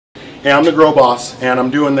Hey, I'm the Grow Boss, and I'm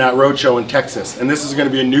doing that roadshow in Texas. And this is going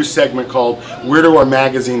to be a new segment called Where Do Our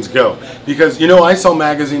Magazines Go? Because, you know, I sell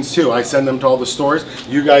magazines too. I send them to all the stores.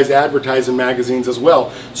 You guys advertise in magazines as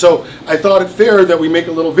well. So I thought it fair that we make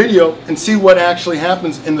a little video and see what actually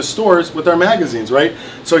happens in the stores with our magazines, right?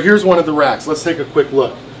 So here's one of the racks. Let's take a quick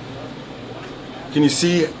look. Can you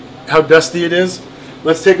see how dusty it is?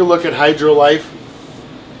 Let's take a look at Hydro Life.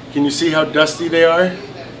 Can you see how dusty they are?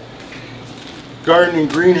 Garden and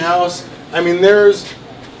Greenhouse. I mean, there's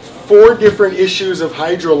 4 different issues of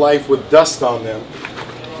Hydro Life with dust on them.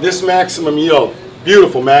 This Maximum Yield,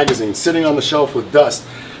 beautiful magazine, sitting on the shelf with dust.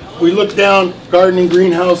 We look down, Garden and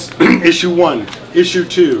Greenhouse, issue 1, issue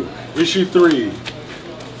 2, issue 3,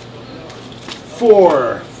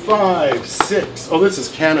 4, 5, 6. Oh, this is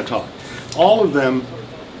CANNABIS. All of them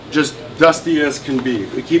just dusty as can be.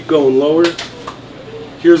 We keep going lower.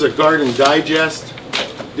 Here's a Garden Digest.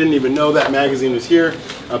 Didn't even know that magazine was here.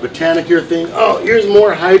 A Botanicare thing. Oh, here's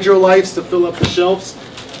more Hydro Lives to fill up the shelves.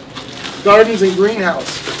 Gardens and Greenhouse.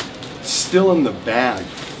 Still in the bag.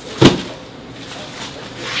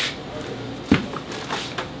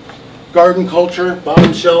 Garden Culture,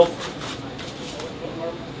 bottom shelf.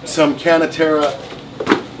 Some Cannaterra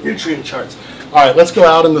nutrient charts. All right, let's go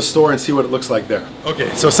out in the store and see what it looks like there. Okay,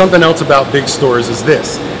 so something else about big stores is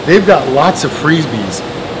this. They've got lots of freebies,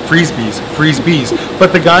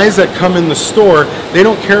 but the guys that come in the store, they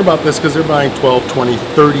don't care about this because they're buying 12, 20,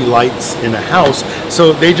 30 lights in a house,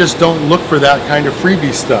 so they just don't look for that kind of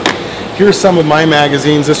freebie stuff. Here's some of my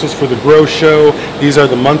magazines. This was for the Grow Show. These are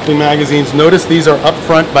the monthly magazines. Notice these are up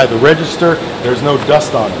front by the register. There's no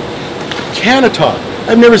dust on them. CANNABIS.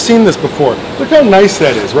 I've never seen this before. Look how nice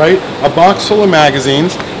that is, right? A box full of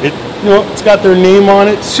magazines. It's got their name on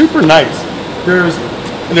it. Super nice. There's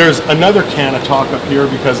another CANNABIS up here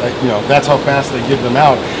because that's how fast they give them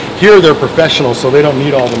out. Here they're professional, so they don't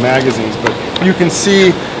need all the magazines. But you can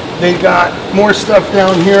see they got more stuff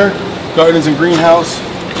down here. Gardens and Greenhouse.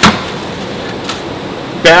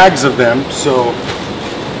 Bags of them. So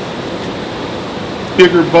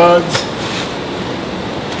bigger buds.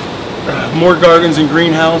 More Gardens and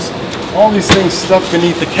Greenhouse. All these things stuffed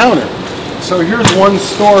beneath the counter. So here's one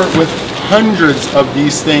store with hundreds of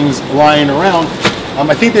these things lying around.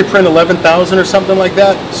 I think they print 11,000 or something like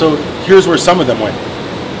that. So here's where some of them went.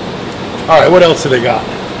 All right, what else do they got?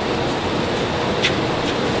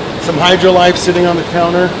 Some Hydro Life sitting on the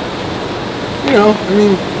counter.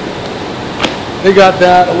 They got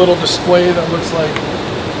that, a little display that looks like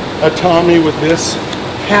a Tommy with this,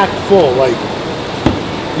 packed full, like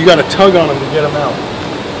you got to tug on them to get them out.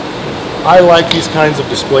 I like these kinds of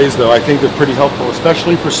displays though. I think they're pretty helpful,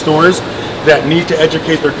 especially for stores that need to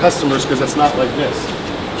educate their customers because it's not like this.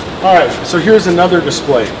 All right, so here's another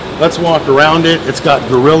display. Let's walk around it. It's got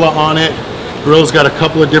Gorilla on it. Gorilla's got a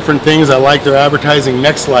couple of different things. I like their advertising.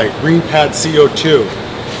 Next Light, Green Pad CO2.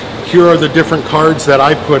 Here are the different cards that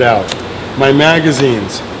I put out. My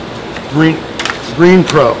magazines, Green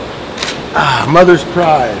Pro, Mother's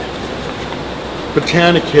Pride,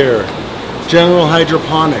 Botanicare, General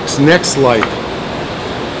Hydroponics, Next Light,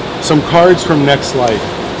 some cards from Next Light,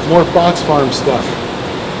 more Fox Farm stuff.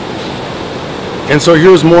 And so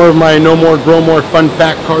here's more of my No More Grow More fun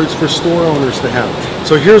fact cards for store owners to have.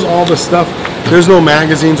 So here's all the stuff. There's no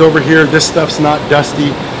magazines over here. This stuff's not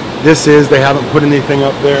dusty. They haven't put anything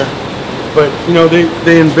up there. But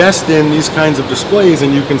they invest in these kinds of displays,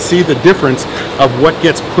 and you can see the difference of what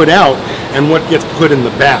gets put out and what gets put in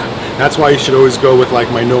the back. That's why you should always go with like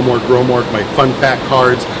my No More Grow More, my fun fact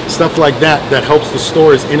cards, stuff like that helps the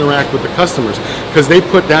stores interact with the customers because they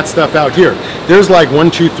put that stuff out here. There's like 1,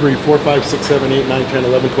 2, 3, 4, 5, 6, 7, 8, 9, 10,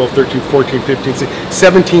 11, 12, 13, 14, 15, 16,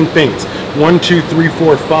 17 things. 1, 2, 3,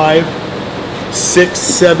 4, 5, 6,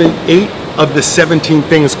 7, 8 of the 17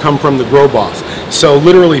 things come from the Grow Boss. So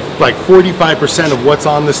literally like 45% of what's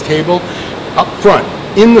on this table up front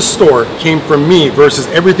in the store came from me versus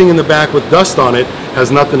everything in the back with dust on it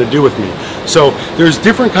has nothing to do with me. So there's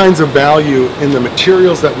different kinds of value in the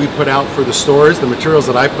materials that we put out for the stores, the materials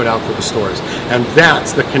that I put out for the stores, and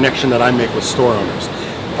that's the connection that I make with store owners.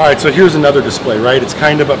 All right, so here's another display, right? It's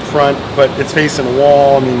kind of up front, but it's facing a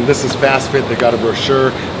wall. I mean, this is Fast Fit. They got a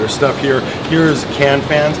brochure. There's stuff here. Here's Can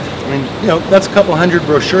Fans. I mean, that's a couple hundred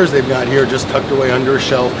brochures they've got here just tucked away under a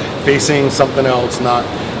shelf, facing something else, not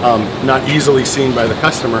easily seen by the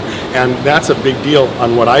customer. And that's a big deal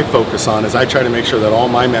on what I focus on, is I try to make sure that all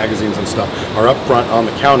my magazines and stuff are up front on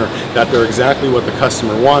the counter, that they're exactly what the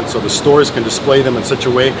customer wants, so the stores can display them in such a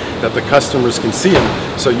way that the customers can see them,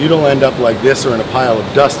 so you don't end up like this or in a pile of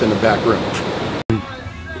dust in the back room.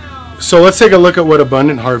 So let's take a look at what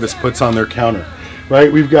Abundant Harvest puts on their counter.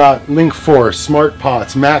 right? We've got Link Force, Smart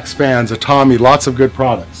Pots, Max Fans, Atami, lots of good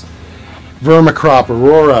products. Vermicrop,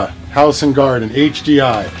 Aurora, House and Garden,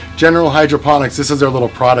 HDI, General Hydroponics. This is their little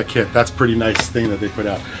product kit. That's a pretty nice thing that they put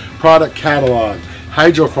out. Product catalog,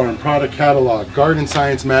 Hydro Farm product catalog, Garden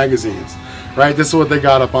Science magazines, right? This is what they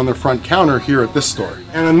got up on their front counter here at this store.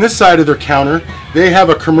 And on this side of their counter, they have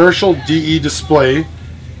a commercial DE display.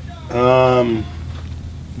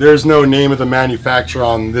 There's no name of the manufacturer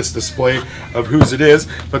on this display of whose it is,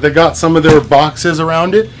 but they got some of their boxes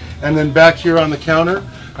around it. And then back here on the counter,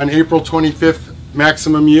 on April 25th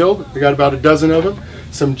maximum yield, they got about a dozen of them.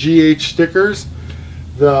 Some GH stickers,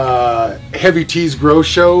 the Heavy Teas Grow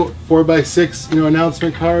Show 4x6,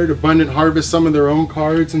 announcement card, Abundant Harvest, some of their own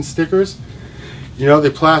cards and stickers. They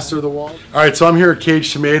plaster the wall. All right, so I'm here at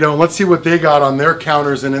Cage Tomato, and let's see what they got on their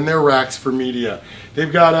counters and in their racks for media.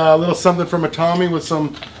 They've got a little something from Atami with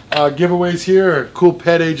some giveaways here, a cool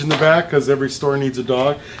pet age in the back because every store needs a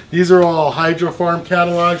dog. These are all Hydro Farm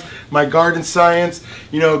catalogs, my Garden Science.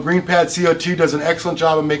 Green Pad CO2 does an excellent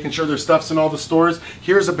job of making sure their stuff's in all the stores.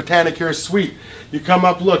 Here's a Botanicare suite. You come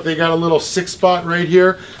up, look, they got a little 6-spot right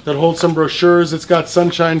here that holds some brochures. It's got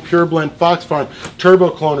Sunshine, Pure Blend, Fox Farm, Turbo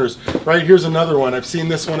Cloners. Right here's another one. I've seen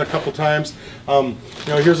this one a couple times.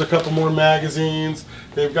 Here's a couple more magazines.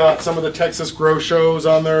 They've got some of the Texas Grow Shows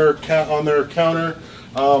on their counter.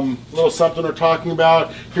 Little something they're talking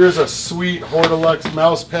about. Here's a sweet Hortilux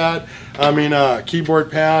mouse pad,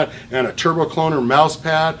 keyboard pad, and a Turbo Cloner mouse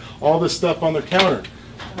pad. All this stuff on their counter.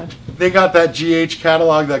 They got that GH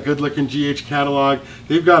catalog, that good looking GH catalog.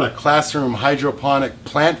 They've got a classroom hydroponic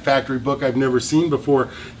plant factory book I've never seen before.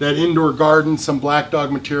 That indoor garden, some black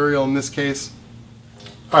dog material in this case.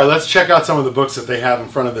 All right, let's check out some of the books that they have in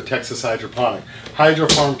front of the Texas Hydroponic. Hydro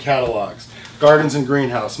Farm catalogs, Gardens and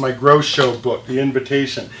Greenhouse, my Grow Show book, The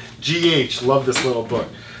Invitation, GH, love this little book,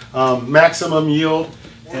 Maximum Yield,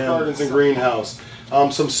 and Gardens and Greenhouse,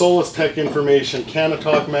 some Solus Tech information,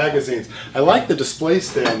 CANNABIS magazines. I like the display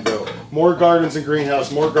stand though. More Gardens and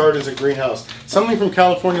Greenhouse, more Gardens and Greenhouse. Something from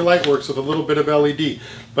California Lightworks with a little bit of LED,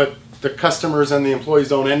 but the customers and the employees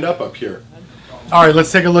don't end up here. All right,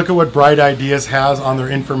 let's take a look at what Bright Ideas has on their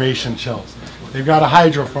information shelves. They've got a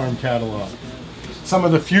Hydro Farm catalog. Some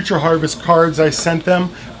of the Future Harvest cards I sent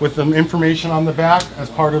them with some information on the back as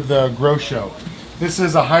part of the Grow Show. This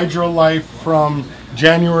is a Hydro Life from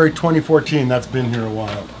January 2014. That's been here a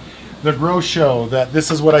while. The Grow Show,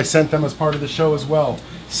 this is what I sent them as part of the show as well.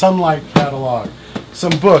 Sunlight catalog.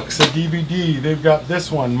 Some books, a DVD. They've got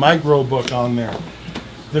this one, my Grow book on there.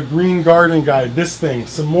 The Green Garden Guide, this thing.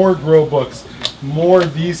 Some more Grow books. More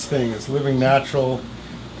of these things. Living Natural,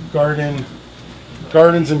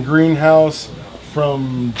 Gardens and Greenhouse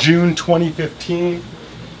from June 2015.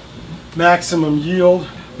 Maximum Yield.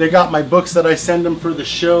 They got my books that I send them for the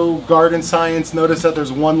show. Garden Science. Notice that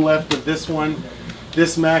there's one left of this one.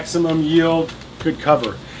 This Maximum Yield. Good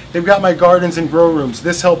cover. They've got my Gardens and Grow Rooms.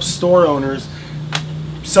 This helps store owners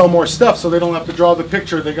sell more stuff so they don't have to draw the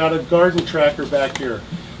picture. They got a garden tracker back here.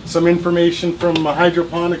 Some information from a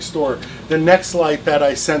hydroponic store. The Nextlight that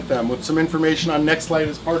I sent them with some information on Nextlight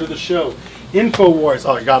as part of the show. InfoWars.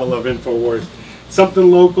 Oh, I gotta love InfoWars.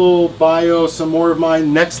 Something local, bio, some more of my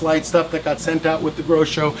Nextlight stuff that got sent out with the Grow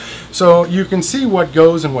Show. So you can see what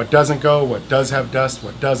goes and what doesn't go, what does have dust,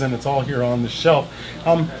 what doesn't. It's all here on the shelf.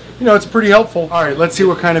 It's pretty helpful. All right, let's see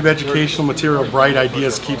what kind of educational material Bright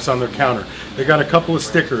Ideas keeps on their counter. They got a couple of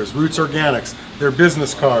stickers, Roots Organics, their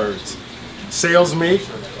business cards, Sales Mate,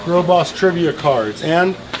 Grow Boss trivia cards,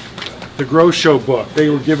 and the Grow Show book. They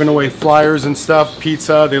were giving away flyers and stuff,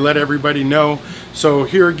 pizza, they let everybody know. So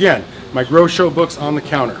here again, my Grow Show books on the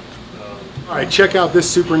counter. All right, check out this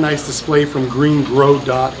super nice display from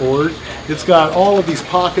greengrow.org. It's got all of these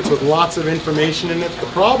pockets with lots of information in it. The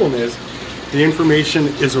problem is the information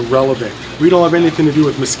is irrelevant. We don't have anything to do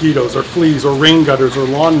with mosquitoes or fleas or rain gutters or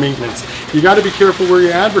lawn maintenance. You got to be careful where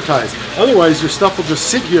you advertise. Otherwise, your stuff will just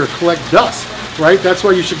sit here, collect dust, right? That's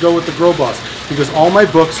why you should go with the Grow Boss, because all my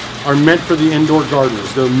books are meant for the indoor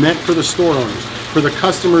gardeners. They're meant for the store owners, for the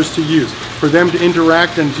customers to use, for them to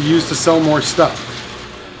interact and to use to sell more stuff.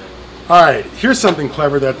 All right, here's something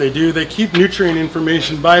clever that they do. They keep nutrient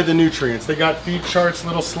information by the nutrients. They got feed charts,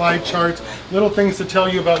 little slide charts, little things to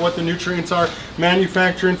tell you about what the nutrients are,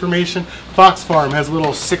 manufacturer information. Fox Farm has a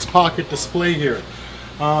little 6-pocket display here.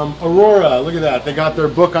 Aurora, look at that. They got their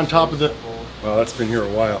book on top of the, well, that's been here a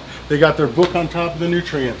while. They got their book on top of the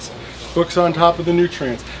nutrients. Books on top of the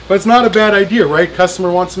nutrients. But it's not a bad idea, right?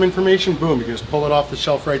 Customer wants some information, boom, you can just pull it off the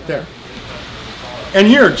shelf right there. And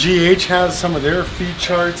here, GH has some of their feed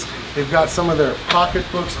charts. They've got some of their pocket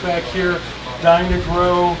books back here.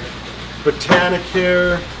 Dynagrow,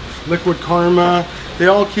 Botanicare, Liquid Karma. They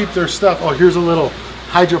all keep their stuff. Oh, here's a little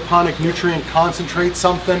hydroponic nutrient concentrate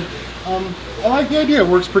something. I like the idea, it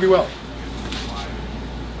works pretty well.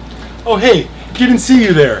 Oh hey, didn't see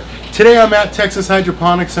you there. Today I'm at Texas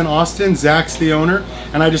Hydroponics in Austin. Zach's the owner,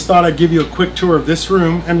 and I just thought I'd give you a quick tour of this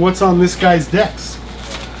room and what's on this guy's decks.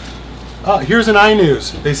 Here's an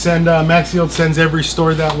iNews. They send, Max Yield sends every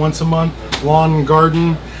store that once a month. Lawn and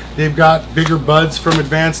garden. They've got bigger buds from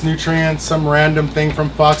Advanced Nutrients, some random thing from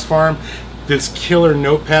Fox Farm. This killer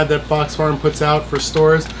notepad that Fox Farm puts out for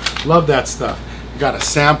stores. Love that stuff. Got a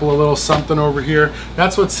sample, a little something over here.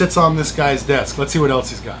 That's what sits on this guy's desk. Let's see what else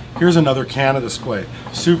he's got. Here's another Canna display.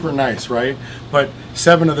 Super nice, right? But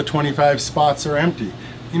 7 of the 25 spots are empty.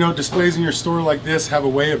 You know, displays in your store like this have a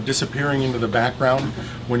way of disappearing into the background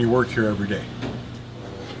when you work here every day.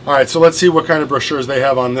 All right, so let's see what kind of brochures they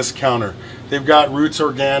have on this counter. They've got Roots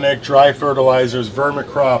Organic, Dry Fertilizers,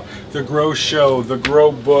 Vermicrop, the Grow Show, the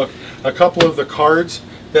Grow Book, a couple of the cards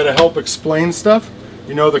that help explain stuff.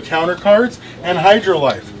 You know, the counter cards, and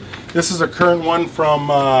HydroLife. This is a current one from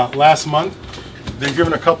last month. They've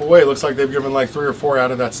given a couple away. It looks like they've given like 3 or 4 out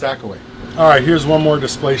of that stack away. All right, here's one more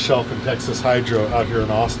display shelf in Texas Hydro out here in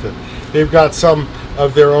Austin. They've got some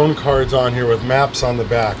of their own cards on here with maps on the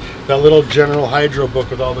back. That little general hydro book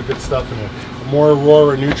with all the good stuff in it. More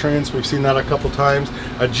Aurora nutrients, we've seen that a couple times.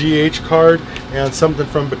 A GH card and something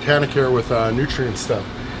from Botanicare with nutrient stuff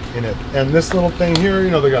in it. And this little thing here,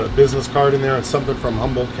 you know, they got a business card in there and something from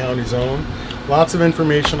Humboldt County's own. Lots of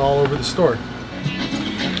information all over the store.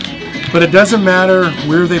 But it doesn't matter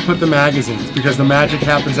where they put the magazines because the magic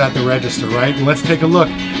happens at the register, right? And let's take a look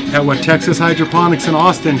at what Texas Hydroponics in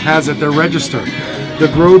Austin has at their register.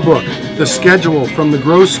 The Grow Book, the schedule from the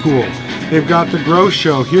Grow School. They've got the Grow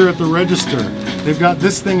Show here at the register. They've got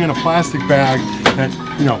this thing in a plastic bag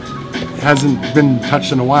that, you know, hasn't been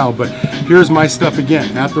touched in a while, but here's my stuff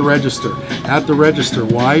again at the register. At the register.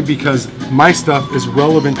 Why? Because my stuff is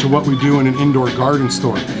relevant to what we do in an indoor garden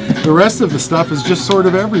store. The rest of the stuff is just sort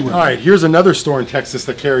of everywhere. All right, here's another store in Texas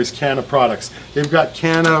that carries Canna products. They've got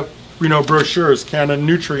Canna, you know, brochures, Canna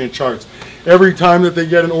nutrient charts. Every time that they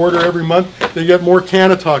get an order every month, they get more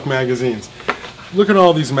Canna Talk magazines. Look at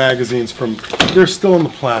all these magazines from, they're still in the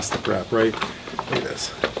plastic wrap, right? Look at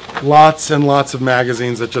this. Lots and lots of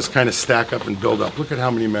magazines that just kind of stack up and build up. Look at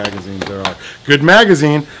how many magazines there are. Good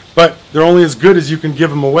magazine, but they're only as good as you can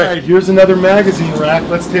give them away. All right, here's another magazine rack.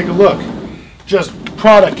 Let's take a look. Just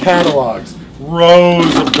product catalogs,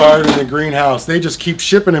 rows of garden and greenhouse. They just keep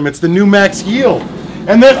shipping them. It's the new Max Yield.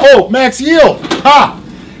 And then, oh, Max Yield, ha!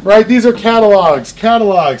 Right, these are catalogs.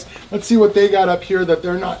 Let's see what they got up here that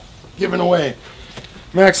they're not giving away.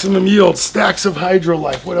 Maximum Yield, stacks of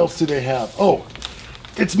HydroLife. What else do they have? Oh,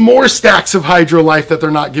 it's more stacks of HydroLife that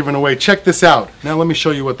they're not giving away. Check this out. Now let me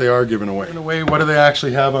show you what they are giving away. What do they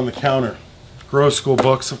actually have on the counter? Grow School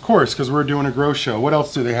books, of course, because we're doing a grow show. What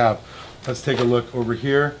else do they have? Let's take a look over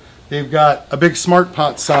here. They've got a big Smart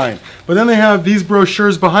Pot sign, but then they have these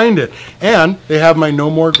brochures behind it. And they have my No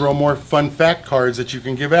More, Grow More fun fact cards that you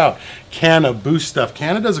can give out. Canna Boost stuff.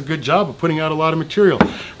 Canna does a good job of putting out a lot of material.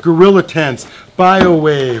 Gorilla Tents,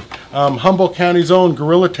 BioWave, Humboldt County's own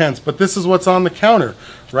Gorilla Tents, but this is what's on the counter,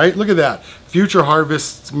 right? Look at that. Future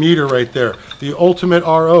Harvest meter right there. The Ultimate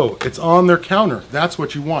RO. It's on their counter. That's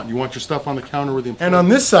what you want. You want your stuff on the counter with you. And on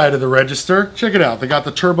this side of the register, check it out. They got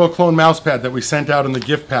the Turbo Clone mouse pad that we sent out in the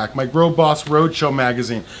gift pack. My Grow Boss Roadshow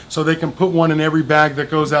magazine. So they can put one in every bag that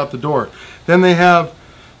goes out the door. Then they have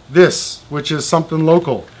this, which is something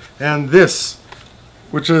local. And this,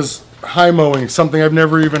 which is high mowing, something I've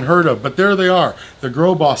never even heard of. But there they are. The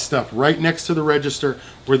Grow Boss stuff right next to the register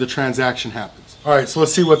where the transaction happens. All right, so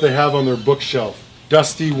let's see what they have on their bookshelf.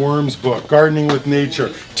 Dusty Worms book, Gardening with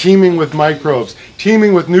Nature, Teaming with Microbes,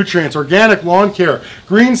 Teaming with Nutrients, Organic Lawn Care,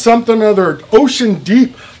 Green Something Other, Ocean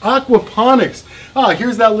Deep, Aquaponics.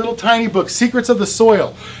 Here's that little tiny book, Secrets of the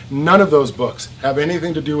Soil. None of those books have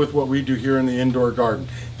anything to do with what we do here in the indoor garden.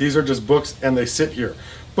 These are just books and they sit here.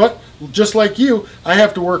 But just like you, I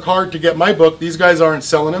have to work hard to get my book. These guys aren't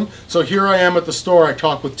selling them. So here I am at the store. I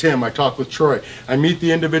talk with Tim. I talk with Troy. I meet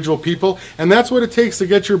the individual people. And that's what it takes to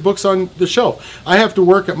get your books on the shelf. I have to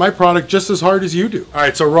work at my product just as hard as you do. All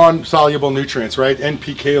right, so raw soluble nutrients, right?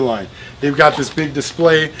 NPK line. They've got this big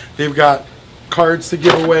display. They've got cards to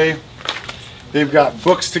give away. They've got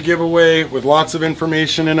books to give away with lots of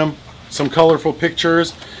information in them. Some colorful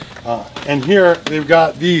pictures. And here they've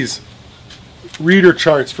got these reader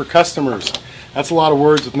charts for customers. That's a lot of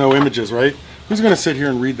words with no images, right? Who's going to sit here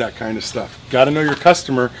and read that kind of stuff? Got to know your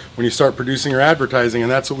customer when you start producing your advertising, and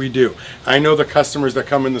that's what we do. I know the customers that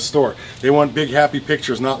come in the store. They want big happy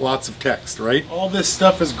pictures, not lots of text, right? All this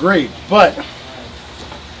stuff is great, but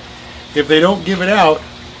if they don't give it out,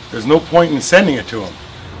 there's no point in sending it to them.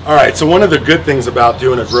 All right, so one of the good things about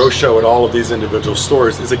doing a grow show at all of these individual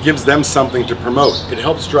stores is it gives them something to promote. It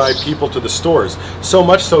helps drive people to the stores. So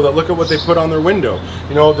much so that look at what they put on their window.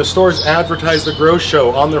 You know, the stores advertise the grow show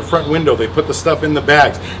on their front window. They put the stuff in the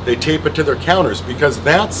bags. They tape it to their counters because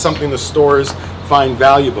that's something the stores find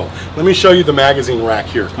valuable. Let me show you the magazine rack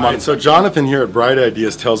here. Come on. So Jonathan here at Bright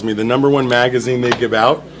Ideas tells me the #1 magazine they give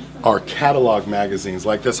out are catalog magazines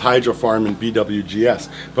like this Hydro Farm and BWGS.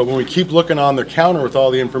 But when we keep looking on their counter with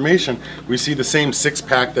all the information, we see the same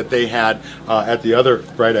 6-pack that they had at the other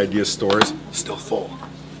Bright Ideas stores, still full.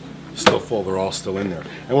 Still full, they're all still in there.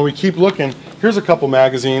 And when we keep looking, here's a couple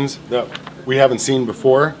magazines that we haven't seen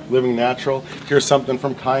before, Living Natural. Here's something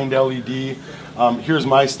from Kind LED. Here's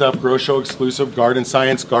my stuff, Grow Show exclusive, Garden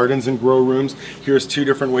Science, Gardens and Grow Rooms. Here's 2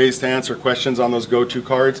 different ways to answer questions on those go-to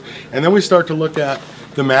cards. And then we start to look at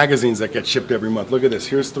the magazines that get shipped every month. Look at this,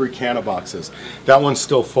 here's 3 Canna boxes. That one's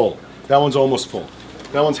still full. That one's almost full.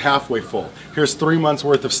 That one's halfway full. Here's 3 months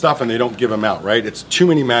worth of stuff and they don't give them out, right? It's too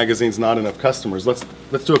many magazines, not enough customers. Let's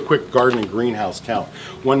do a quick garden and greenhouse count.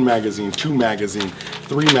 1 magazine, 2 magazine,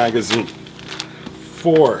 3 magazine,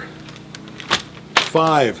 4,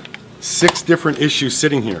 5, 6 different issues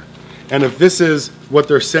sitting here. And if this is what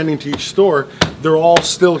they're sending to each store, they're all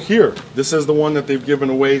still here. This is the one that they've given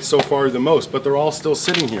away so far the most, but they're all still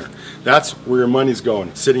sitting here. That's where your money's going,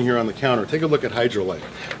 it's sitting here on the counter. Take a look at Hydrolite.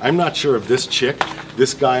 I'm not sure if this chick,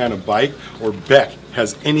 this guy on a bike, or Beck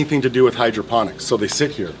has anything to do with hydroponics, so they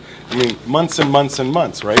sit here. I mean, months and months and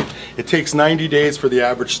months, right? It takes 90 days for the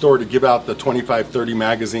average store to give out the 25, 30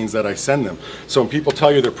 magazines that I send them. So when people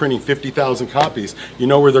tell you they're printing 50,000 copies, you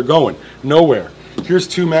know where they're going, nowhere. Here's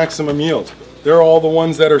 2 maximum yields. They're all the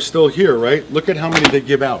ones that are still here, right? Look at how many they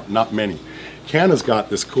give out, not many. Canna's got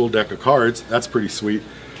this cool deck of cards, that's pretty sweet.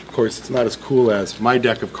 Of course, it's not as cool as my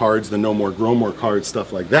deck of cards, the No More Grow More cards,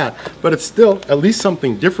 stuff like that, but it's still at least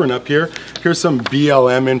something different up here. Here's some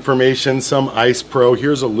BLM information, some Ice Pro,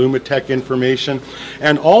 here's a Lumitech information,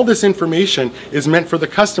 and all this information is meant for the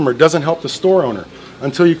customer, doesn't help the store owner,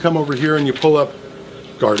 until you come over here and you pull up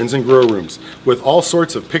Gardens and Grow Rooms with all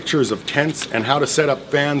sorts of pictures of tents and how to set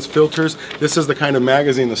up fans, filters. This is the kind of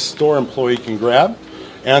magazine the store employee can grab,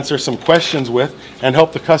 answer some questions with, and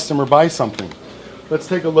help the customer buy something. Let's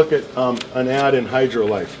take a look at an ad in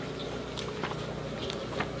Hydrolife.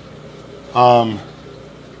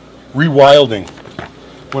 Rewilding.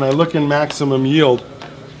 When I look in maximum yield,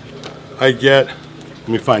 I get, let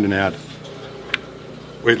me find an ad.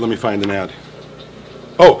 Wait, let me find an ad.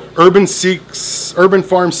 Oh, Urban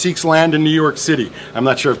Farm seeks land in New York City. I'm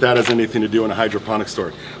not sure if that has anything to do in a hydroponic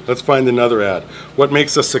store. Let's find another ad. What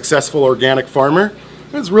makes a successful organic farmer?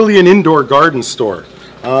 It's really an indoor garden store.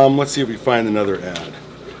 Let's see if we find another ad.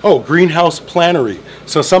 Oh, greenhouse plannery.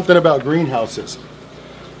 So something about greenhouses.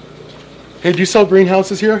 Hey, do you sell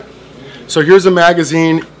greenhouses here? So here's a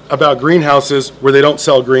magazine about greenhouses where they don't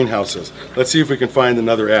sell greenhouses. Let's see if we can find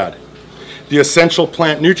another ad. The essential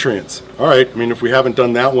plant nutrients. All right, I mean, if we haven't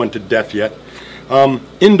done that one to death yet.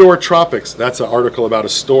 Indoor tropics, that's an article about a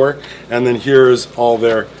store. And then here's all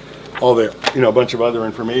their, you know, a bunch of other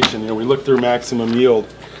information. You know, we look through maximum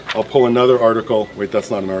yield. I'll pull another article. Wait,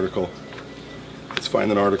 that's not an article. Let's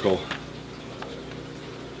find an article.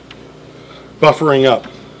 Buffering up.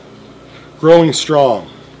 Growing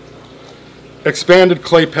strong. Expanded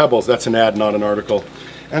clay pebbles. That's an ad, not an article.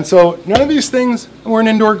 And so none of these things, we're an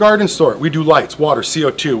indoor garden store. We do lights, water,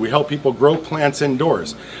 CO2. We help people grow plants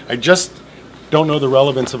indoors. I just don't know the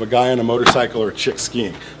relevance of a guy on a motorcycle or a chick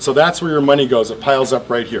skiing. So that's where your money goes. It piles up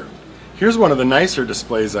right here. Here's one of the nicer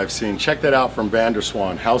displays I've seen. Check that out from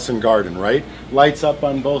Vanderswan, House and Garden, right? Lights up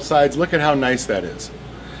on both sides. Look at how nice that is.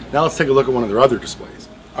 Now let's take a look at one of their other displays.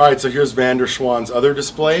 All right, so here's Vanderswan's other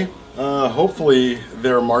display. Hopefully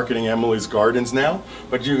they're marketing Emily's Gardens now,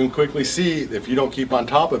 but you can quickly see, if you don't keep on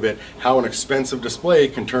top of it, how an expensive display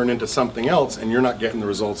can turn into something else and you're not getting the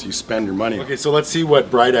results you spend your money on. Okay, so let's see what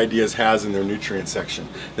Bright Ideas has in their nutrient section.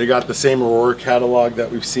 They got the same Aurora catalog that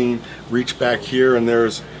we've seen. Reach back here and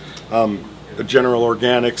there's the General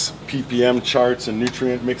Organics ppm charts and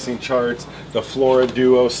nutrient mixing charts, the Flora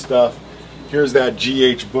Duo stuff. Here's that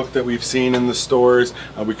GH book that we've seen in the stores.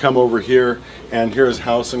 We come over here and here's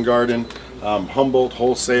House and Garden, Humboldt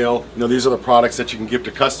Wholesale. You know, these are the products that you can give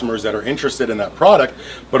to customers that are interested in that product,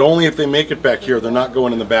 but only if they make it back here. They're not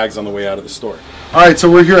going in the bags on the way out of the store. All right,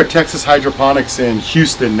 so we're here at Texas Hydroponics in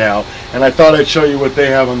Houston now, and I thought I'd show you what they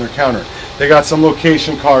have on their counter. They got some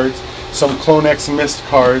location cards, some Clonex Mist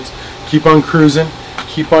cards. Keep on cruising,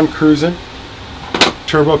 keep on cruising.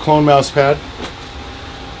 Turbo Clone mouse pad.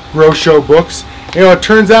 Roadshow books, You know, it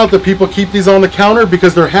turns out that people keep these on the counter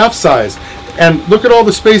because they're half size. And look at all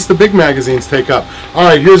the space the big magazines take up. All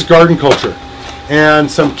right, here's Garden Culture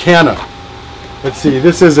and some Canna. Let's see,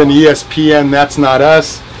 this is an ESPN, That's Not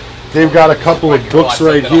Us. They've got a couple of books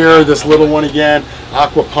right here. This little one again,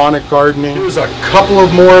 Aquaponic Gardening. There's a couple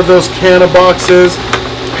of more of those Canna boxes,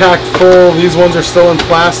 packed full. These ones are still in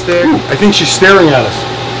plastic. I think she's staring at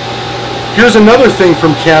us. Here's another thing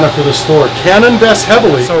from Canna for the store. Canna invests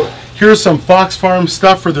heavily. So here's some Fox Farm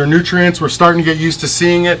stuff for their nutrients. We're starting to get used to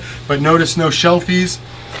seeing it, but notice no shelfies.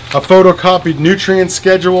 A photocopied nutrient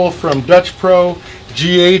schedule from Dutch Pro,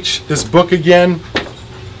 GH, this book again.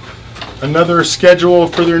 Another schedule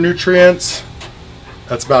for their nutrients.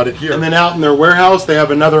 That's about it here. And then out in their warehouse, they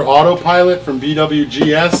have another autopilot from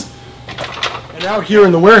BWGS. And out here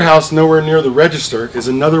in the warehouse, nowhere near the register, is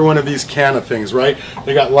another one of these Canna things, right?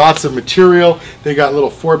 They got lots of material. They got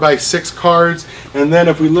little 4x6 cards. And then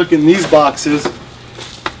if we look in these boxes,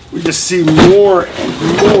 we just see more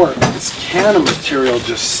and more of this Canna material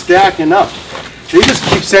just stacking up. They just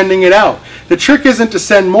keep sending it out. The trick isn't to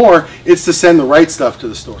send more, it's to send the right stuff to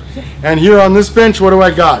the store. And here on this bench, what do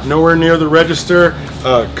I got? Nowhere near the register,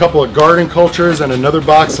 a couple of Garden Cultures, and another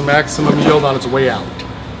box of Maximum Yield on its way out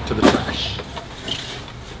to the trash.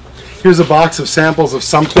 Here's a box of samples of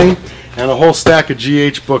something, and a whole stack of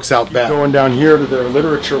GH books out back. Going down here to their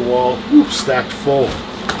literature wall, stacked full.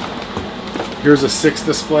 Here's a 6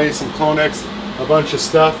 display, some Clonex, a bunch of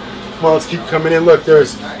stuff. Well, let's keep coming in. Look,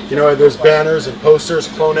 there's banners and posters,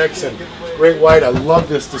 Clonex and Great White. I love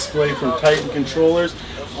this display from Titan Controllers.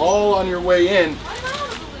 All on your way in,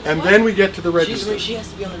 and then we get to the register. She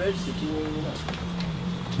has to be on the register.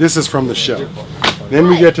 This is from the show. Then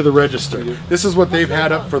we get to the register. This is what they've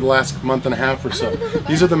had up for the last month and a half or so.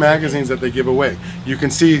 These are the magazines that they give away. You can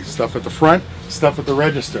see stuff at the front, stuff at the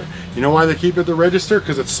register. You know why they keep it at the register?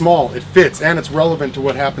 Because it's small, it fits, and it's relevant to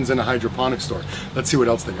what happens in a hydroponic store. Let's see what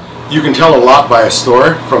else they got. You can tell a lot by a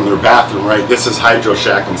store from their bathroom, right? This is Hydro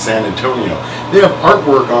Shack in San Antonio. They have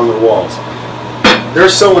artwork on their walls. They're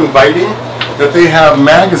so inviting that they have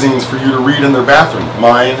magazines for you to read in their bathroom.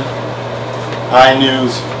 Mine,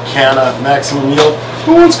 iNews, Canna, Maximum Yield.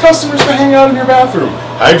 Who wants customers to hang out in your bathroom?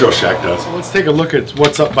 Hydro Shack does. So let's take a look at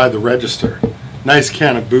what's up by the register. Nice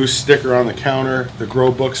Canna Boost sticker on the counter, the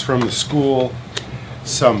grow books from the school,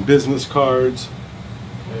 some business cards.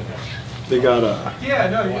 They got a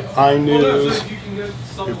iNews.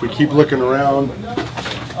 If we keep looking around,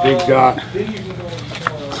 they've got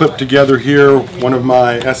clipped together here one of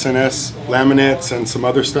my SNS laminates and some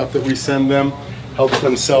other stuff that we send them. Helps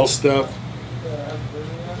them sell stuff.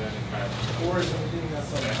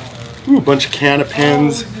 Ooh, a bunch of Canna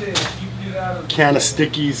pens, Canna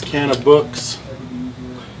stickies, Canna books,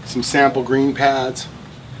 some sample green pads.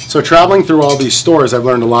 So traveling through all these stores, I've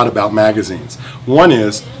learned a lot about magazines. One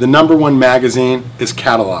is, the #1 magazine is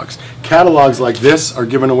catalogs. Catalogs like this are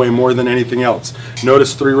given away more than anything else.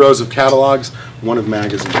 Notice 3 rows of catalogs, 1 of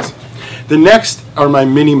magazines. The next are my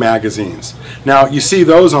mini magazines. Now, you see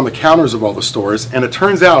those on the counters of all the stores, and it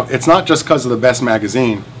turns out it's not just because of the best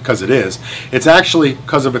magazine, because it is. It's actually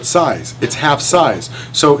because of its size. It's half size,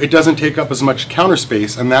 so it doesn't take up as much counter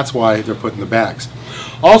space, and that's why they're put in the bags.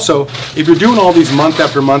 Also, if you're doing all these month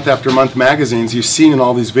after month after month magazines, you've seen in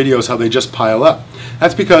all these videos how they just pile up.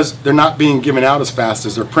 That's because they're not being given out as fast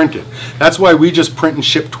as they're printed. That's why we just print and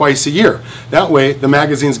ship twice a year. That way, the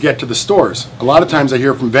magazines get to the stores. A lot of times I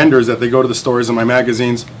hear from vendors that they go to the stores and my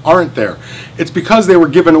magazines aren't there. It's because they were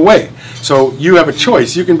given away. So you have a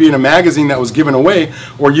choice. You can be in a magazine that was given away,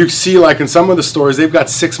 or you see, like in some of the stores, they've got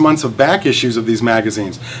 6 months of back issues of these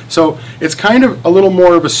magazines. So it's kind of a little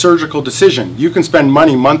more of a surgical decision. You can spend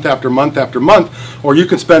money month after month after month, or you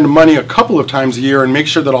can spend money a couple of times a year and make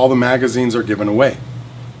sure that all the magazines are given away.